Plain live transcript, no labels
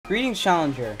Greetings,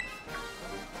 Challenger.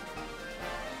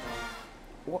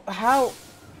 How?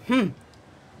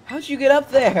 How'd you get up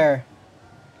there?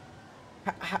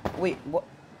 Wait, what?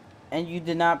 And you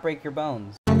did not break your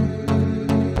bones.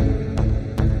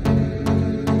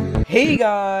 Hey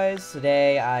guys!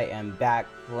 Today I am back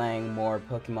playing more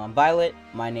Pokemon Violet.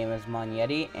 My name is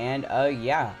Yeti, and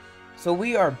yeah. So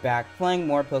we are back playing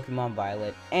more Pokemon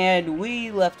Violet, and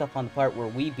we left off on the part where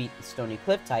we beat the Stony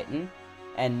Cliff Titan,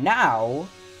 and now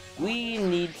we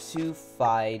need to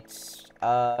fight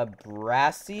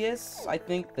Brassius, I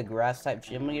think, the grass type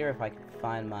gym leader, if I can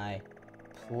find my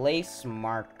place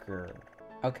marker.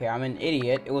 Okay, I'm an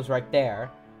idiot. It was right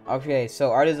there. Okay,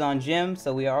 so Artisan Gym,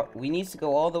 so we need to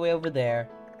go all the way over there.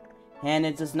 And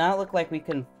it does not look like we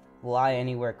can fly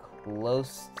anywhere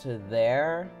close to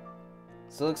there.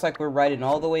 So it looks like we're riding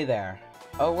all the way there.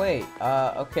 Oh wait,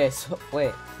 okay, so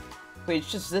wait,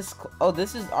 it's just this, oh,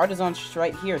 this is Artisan just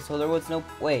right here, so there was no,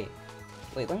 wait,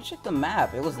 let me check the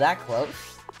map. It was that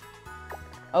close?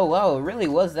 Oh wow, it really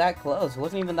was that close. It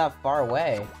wasn't even that far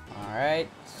away. Alright,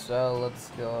 so let's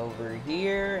go over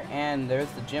here, and there's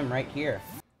the gym right here.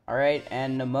 Alright,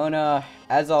 and Nimona,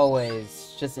 as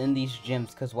always, just in these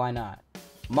gyms, because why not?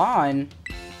 Mon!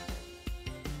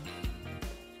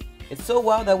 It's so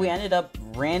wild that we ended up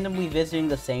randomly visiting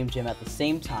the same gym at the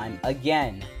same time,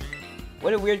 again.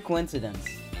 What a weird coincidence.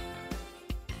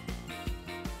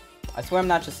 I swear I'm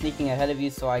not just sneaking ahead of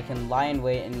you so I can lie in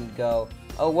wait and go,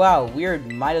 oh wow,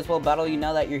 weird, might as well battle you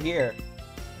now that you're here.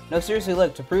 No, seriously,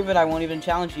 look, to prove it, I won't even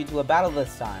challenge you to a battle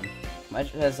this time,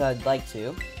 much as I'd like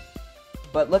to.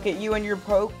 But look at you and your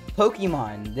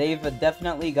Pokemon. They've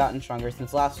definitely gotten stronger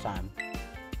since last time.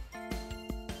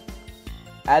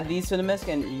 Add these to the mix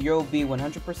and you'll be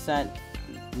 100%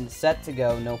 set to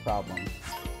go, no problem.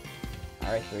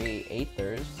 Alright, 3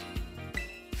 Aethers.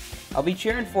 I'll be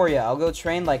cheering for you. I'll go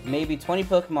train like maybe 20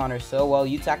 Pokemon or so while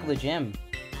you tackle the gym.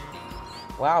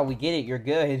 Wow, we get it. You're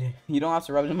good. You don't have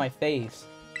to rub it in my face.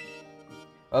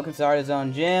 Welcome to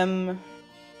Artisan Gym.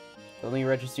 Let me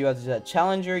register you as a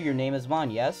challenger. Your name is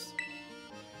Mon, yes?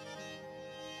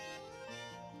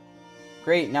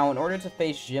 Great. Now, in order to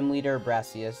face Gym Leader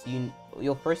Brassius,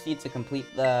 you'll first need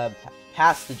to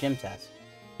pass the gym test.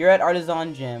 Here at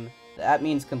Artisan Gym, that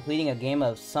means completing a game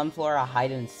of Sunflora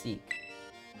Hide and Seek.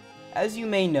 As you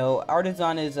may know,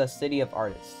 Artisan is a city of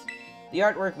artists. The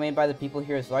artwork made by the people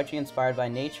here is largely inspired by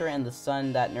nature and the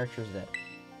sun that nurtures it.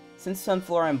 Since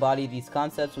Sunflora embody these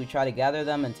concepts, we try to gather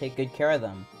them and take good care of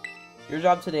them. Your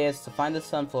job today is to find the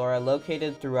Sunflora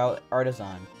located throughout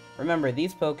Artisan. Remember,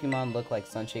 these Pokemon look like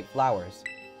sun-shaped flowers.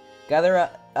 Gather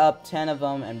up 10 of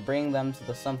them and bring them to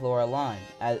the Sunflora line,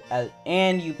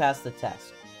 and you pass the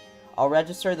test. I'll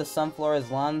register the Sunflora's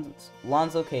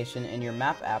lawn's location in your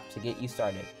map app to get you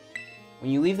started. When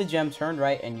you leave the gym, turn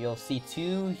right and you'll see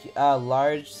 2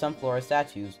 large Sunflora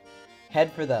statues.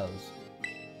 Head for those.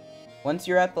 Once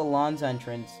you're at the lawn's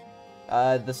entrance,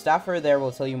 the staffer there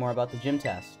will tell you more about the gym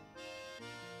test.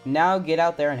 Now get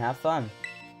out there and have fun.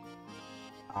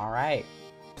 Alright.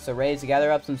 So ready to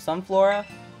gather up some Sunflora?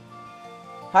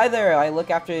 Hi there, I look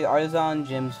after the Artisan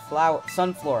Gym's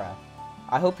Sunflora.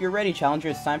 I hope you're ready, Challenger.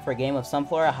 It's time for a game of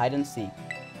Sunflora Hide and Seek.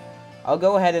 I'll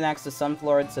go ahead and ask the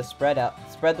Sunflora to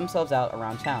spread themselves out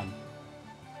around town.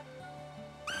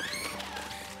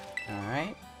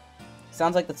 Alright.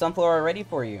 Sounds like the Sunflora are ready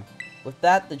for you. With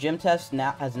that, the gym test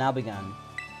has now begun.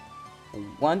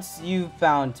 Once you've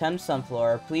found 10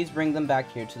 Sunflora, please bring them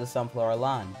back here to the Sunflora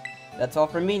lawn. That's all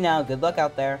from me now. Good luck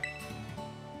out there.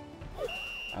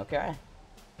 Okay.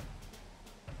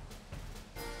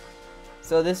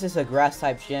 So this is a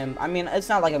grass-type gym. I mean, it's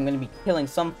not like I'm going to be killing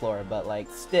Sunflora, but, like,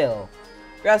 still.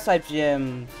 Grass-type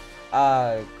gym,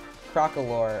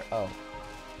 Crocolore. Oh.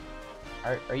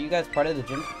 Are you guys part of the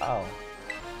gym? Oh.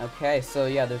 Okay, so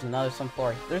yeah, there's another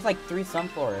Sunflora. There's like 3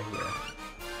 Sunflora here.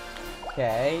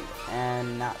 Okay,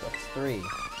 and now that's 3.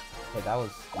 Okay, that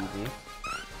was easy.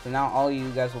 So now all you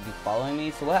guys will be following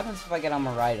me. So what happens if I get on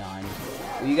my ride-on?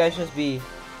 Will you guys just be...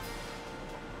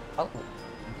 Oh,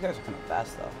 you guys are kind of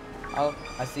fast, though. Oh,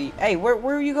 I see. Hey, where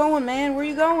are you going, man? Where are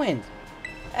you going?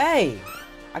 Hey,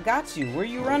 I got you. Where are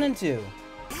you running to?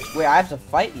 Wait, I have to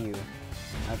fight you.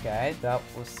 Okay, that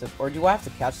was... Or do I have to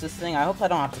catch this thing? I hope I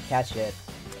don't have to catch it.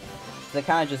 They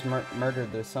kind of just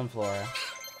murdered the Sunflora.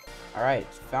 Alright,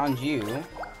 found you.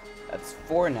 That's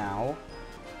 4 now.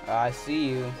 I see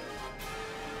you.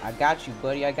 I got you,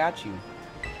 buddy. I got you.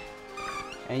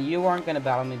 And you weren't going to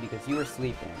battle me because you were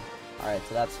sleeping. Alright,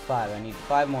 so that's 5. I need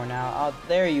 5 more now. Oh,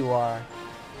 there you are.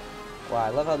 Wow, I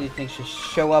love how these things just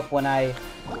show up when I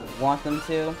want them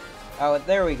to. Oh,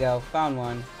 there we go. Found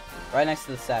one. Right next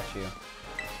to the statue.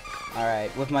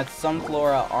 Alright, with my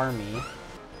Sunflora army.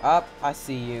 Up, I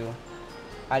see you.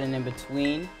 Hiding in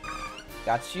between.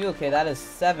 Got you. Okay, that is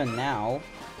 7 now.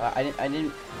 I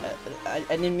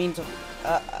didn't mean to.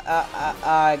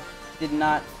 I did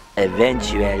not.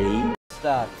 Eventually.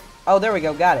 Stuck. Oh, there we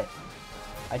go. Got it.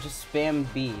 I just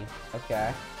spam B.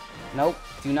 Okay. Nope.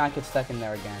 Do not get stuck in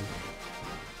there again.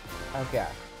 Okay.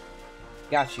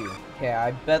 Got you. Okay,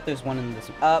 I bet there's one in this.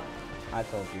 Up. I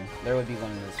told you. There would be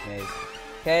one in this phase.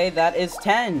 Okay, that is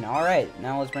 10. Alright,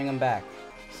 now let's bring them back.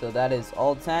 So that is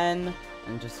all 10.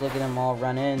 And just look at them all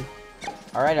run in.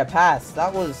 Alright, I passed.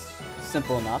 That was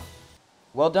simple enough.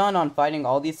 Well done on fighting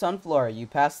all these Sunflora. You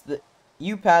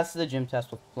passed the gym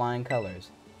test with flying colors.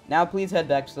 Now please head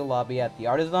back to the lobby at the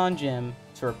Artisan Gym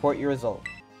to report your result.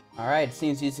 Alright, it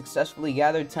seems you successfully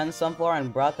gathered 10 Sunflora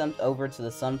and brought them over to the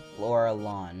Sunflora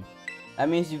lawn. That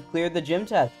means you've cleared the gym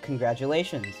test.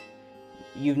 Congratulations.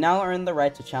 You've now earned the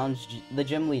right to challenge the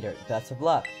gym leader. Best of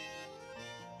luck.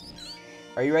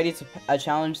 Are you ready to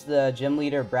challenge the gym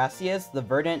leader Brassius, the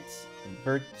verdant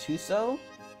Virtuoso?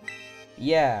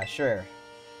 Yeah, sure.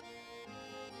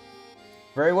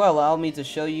 Very well, allow me to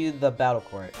show you the battle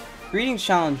court. Greetings,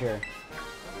 challenger.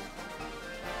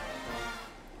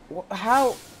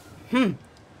 How?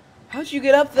 How'd you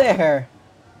get up there?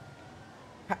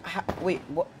 Wait,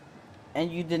 what?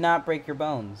 And you did not break your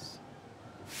bones.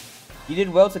 You did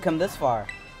well to come this far.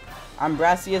 I'm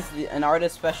Brassius, an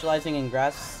artist specializing in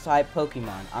grass-type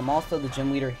Pokemon. I'm also the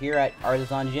gym leader here at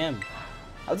Artisan Gym.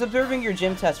 I was observing your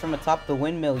gym test from atop the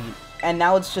windmill, and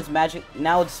now it's just magic.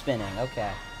 Now it's spinning.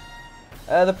 Okay.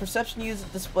 The perception you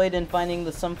displayed in finding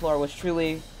the Sunflora was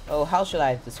truly... Oh, how should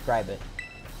I describe it?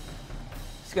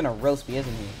 He's gonna roast me,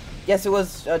 isn't he? Yes, it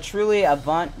was truly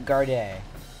avant-garde.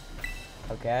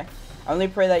 Okay. I only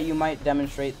pray that you might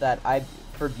demonstrate that eye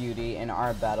for beauty in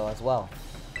our battle as well.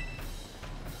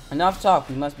 Enough talk,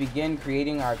 we must begin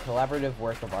creating our collaborative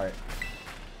work of art.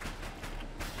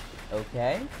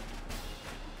 Okay.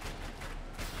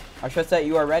 I trust that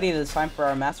you are ready. It is time for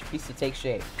our masterpiece to take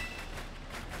shape.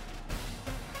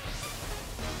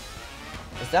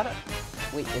 Is that a...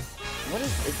 Wait,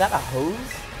 is that a hose?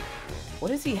 What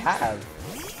does he have?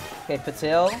 Okay,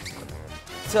 Patil.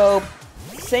 So,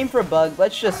 same for Bug.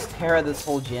 Let's just tear this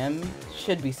whole gym.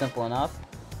 Should be simple enough.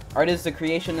 Art is the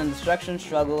creation and destruction.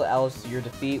 Struggle, else your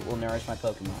defeat will nourish my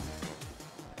Pokemon.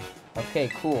 Okay,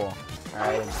 cool.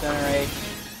 Alright, Incinerate.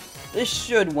 This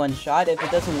should one-shot. If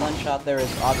it doesn't one-shot, there is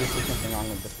obviously something wrong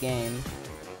with this game.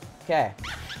 Okay.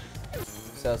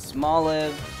 So, Small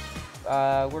Live.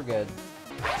 We're good.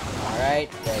 Alright,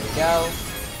 there we go.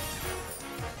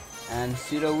 And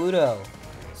Sudowoodo.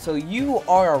 So, you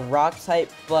are a rock type,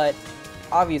 but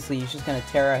obviously you're just gonna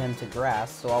Terra him to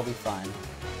grass, so I'll be fine.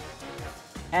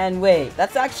 And wait,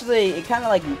 that's actually, it kind of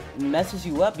like messes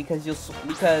you up because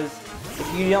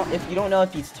if you don't know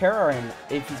if he's Terra or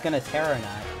if he's gonna Terra or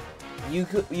not, you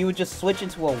would just switch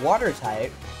into a water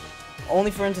type,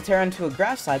 only for him to Terra into a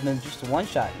grass type and then just to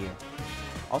one-shot you.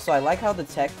 Also, I like how the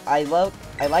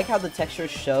texture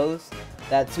shows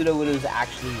that Sudowoodo is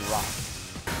actually rock.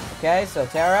 Okay, so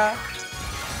Terra,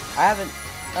 have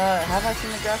I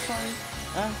seen the grass one?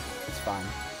 It's fine.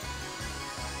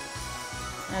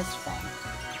 That's fine.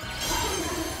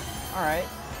 Alright.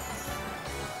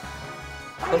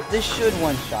 But this should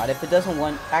one-shot. If it doesn't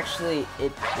actually,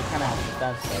 it kind of has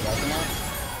defense though, doesn't it?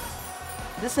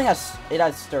 This thing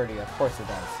has sturdy. Of course it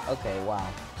does. Okay, wow.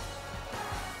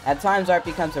 At times, art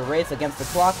becomes a race against the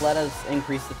clock. Let us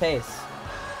increase the pace.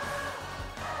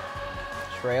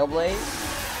 Trailblaze.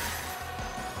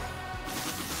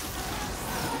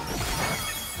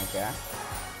 Okay.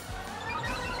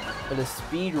 For the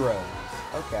speed rose.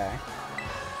 Okay.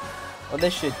 Well,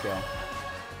 this should kill.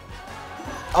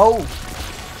 Oh!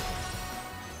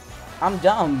 I'm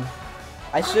dumb.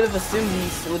 I should have assumed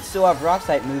he would still have rock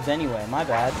type moves anyway. My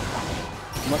bad.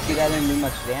 I'm lucky that didn't do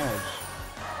much damage.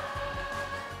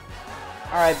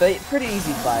 Alright, but pretty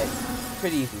easy fight.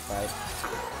 Pretty easy fight.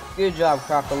 Good job,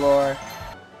 Crocolore.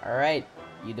 Alright,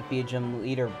 you defeated gym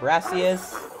leader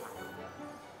Brassius.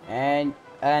 And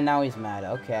now he's mad.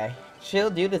 Okay. Chill,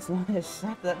 dude. It's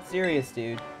not that serious,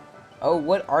 dude. Oh,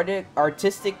 what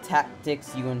artistic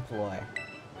tactics you employ.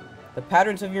 The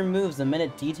patterns of your moves, the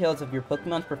minute details of your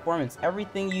Pokemon's performance,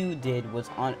 everything you did was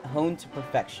honed to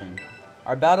perfection.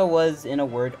 Our battle was, in a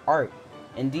word, art.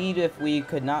 Indeed, if we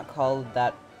could not call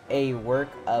that a work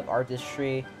of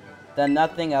artistry, then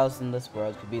nothing else in this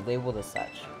world could be labeled as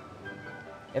such.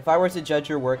 If I were to judge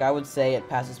your work, I would say it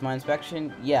passes my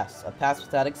inspection. Yes, a pass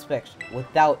without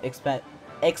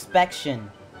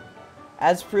inspection.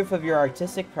 As proof of your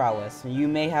artistic prowess, you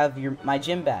may have my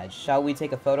gym badge. Shall we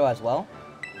take a photo as well?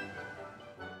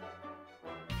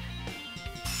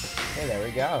 Okay, there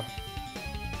we go.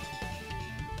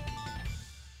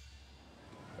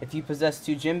 If you possess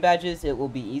 2 gym badges, it will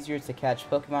be easier to catch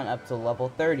Pokemon up to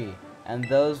level 30, and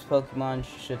those Pokemon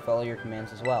should follow your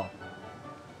commands as well.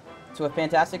 To a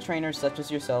fantastic trainer such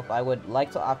as yourself, I would like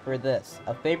to offer this,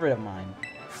 a favorite of mine.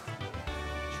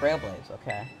 Trailblaze,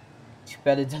 okay. Too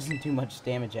bad it doesn't do much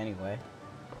damage anyway.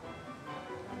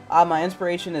 My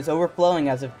inspiration is overflowing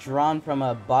as if drawn from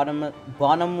a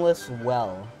bottomless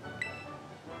well.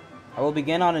 I will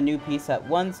begin on a new piece at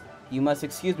once. You must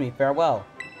excuse me, farewell.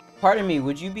 Pardon me,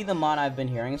 would you be the mon I've been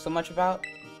hearing so much about?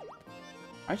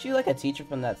 Aren't you like a teacher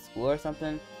from that school or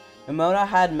something? Mimona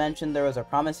had mentioned there was a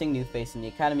promising new face in the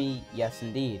academy. Yes,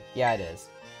 indeed. Yeah, it is.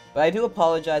 But I do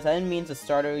apologize, I didn't mean to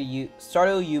startle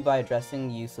you by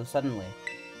addressing you so suddenly.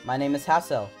 My name is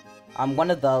Hassel. I'm one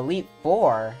of the Elite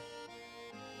Four.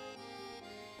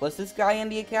 Was this guy in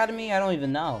the academy? I don't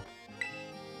even know.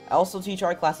 I also teach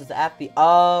art classes at the...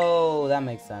 Oh, that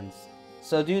makes sense.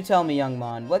 So do tell me, young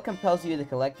mon, what compels you to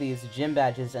collect these gym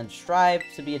badges and strive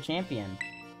to be a champion?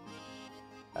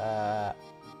 I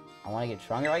want to get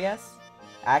stronger, I guess?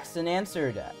 Asked and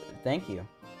answered. Thank you.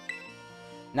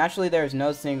 Naturally, there is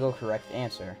no single correct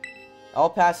answer. All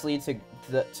paths lead to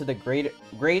the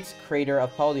great crater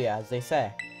of Paldea, as they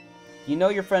say. You know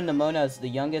your friend Nimona is the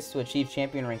youngest to achieve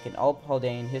champion rank in all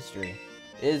Paldean history.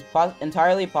 It is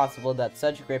entirely possible that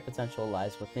such great potential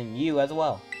lies within you as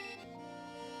well.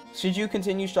 Should you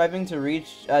continue striving to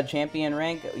reach champion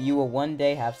rank, you will one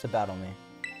day have to battle me.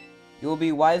 You would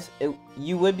be wise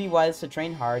to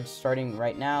train hard, starting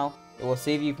right now. It will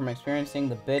save you from experiencing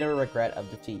the bitter regret of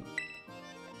defeat.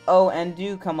 Oh, and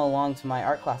do come along to my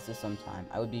art classes sometime.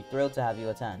 I would be thrilled to have you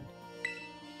attend.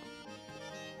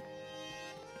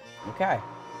 Okay.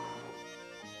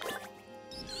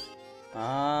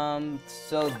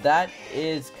 So that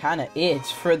is kind of it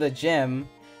for the gym.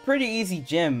 Pretty easy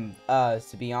gym,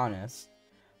 to be honest.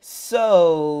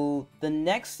 So, the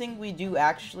next thing we do,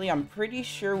 actually, I'm pretty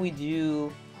sure we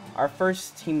do our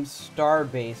first Team Star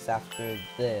base after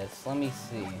this. Let me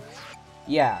see.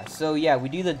 Yeah, so yeah, we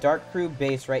do the Dark Crew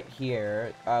base right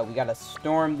here. We gotta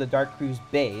storm the Dark Crew's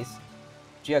base.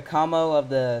 Giacomo of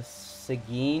the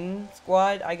Seguin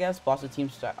squad, I guess, boss of Team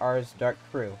Star's Dark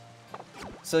Crew.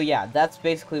 So yeah, that's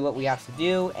basically what we have to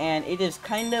do, and it is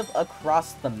kind of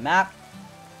across the map.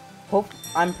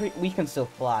 We can still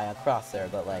fly across there,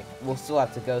 but like, we'll still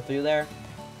have to go through there.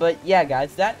 But yeah,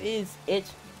 guys, that is it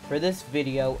for this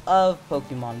video of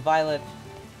Pokemon Violet.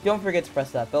 Don't forget to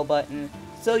press that bell button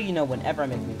so you know whenever I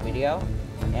make a new video.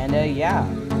 And yeah,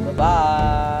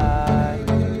 bye-bye!